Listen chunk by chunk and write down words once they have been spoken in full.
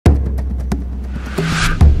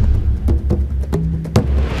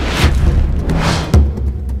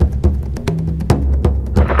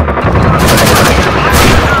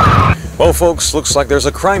Well, folks, looks like there's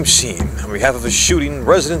a crime scene. On behalf of the shooting,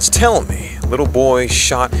 residents tell me little boy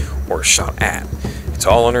shot or shot at. It's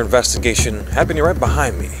all under investigation, happening right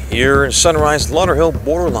behind me, here in Sunrise, Lauderhill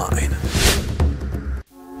borderline.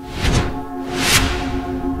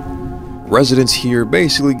 Residents here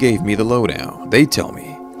basically gave me the lowdown. They tell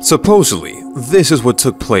me, supposedly, this is what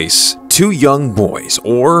took place. Two young boys,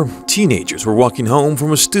 or teenagers, were walking home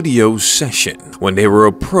from a studio session when they were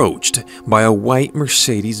approached by a white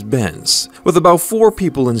Mercedes Benz with about 4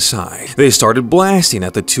 people inside. They started blasting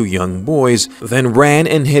at the 2 young boys, then ran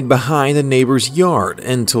and hid behind the neighbor's yard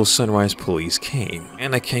until Sunrise police came.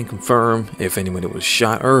 And I can't confirm if anybody was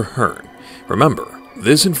shot or hurt. Remember,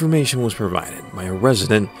 this information was provided by a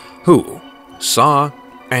resident who saw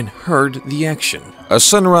and heard the action. A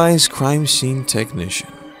Sunrise crime scene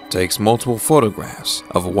technician takes multiple photographs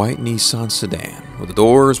of a white Nissan sedan with the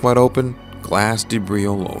doors wide open, glass debris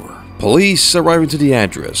all over. Police arriving to the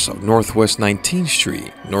address of Northwest 19th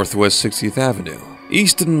Street, Northwest 60th Avenue,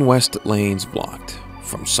 East and West lanes blocked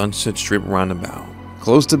from Sunset Strip roundabout.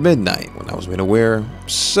 Close to midnight when I was made aware,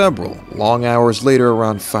 several long hours later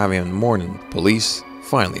around 5 a.m. in the morning, police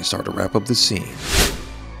finally started to wrap up the scene.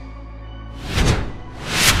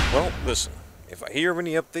 Well, listen. If I hear of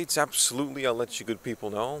any updates, absolutely I'll let you good people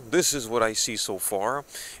know. This is what I see so far.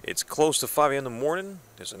 It's close to 5 a.m. in the morning.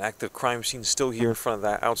 There's an active crime scene still here in front of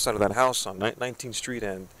that, outside of that house on 19th Street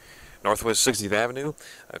and Northwest 60th Avenue.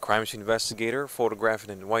 A crime scene investigator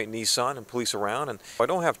photographing a white Nissan and police around. And I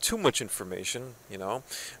don't have too much information,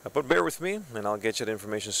 but bear with me and I'll get you that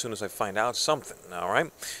information as soon as I find out something,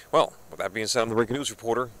 alright? Well, with that being said, I'm the breaking news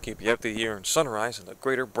reporter. Keep you updated here in Sunrise and the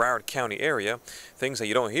greater Broward County area. Things that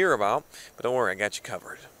you don't hear about, but don't worry, I got you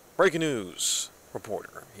covered. Breaking news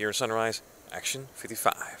reporter here in Sunrise, Action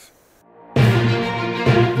 55.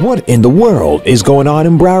 What in the world is going on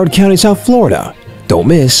in Broward County, South Florida? Don't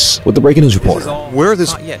miss with the breaking news reporter. All of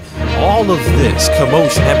this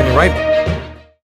commotion happening right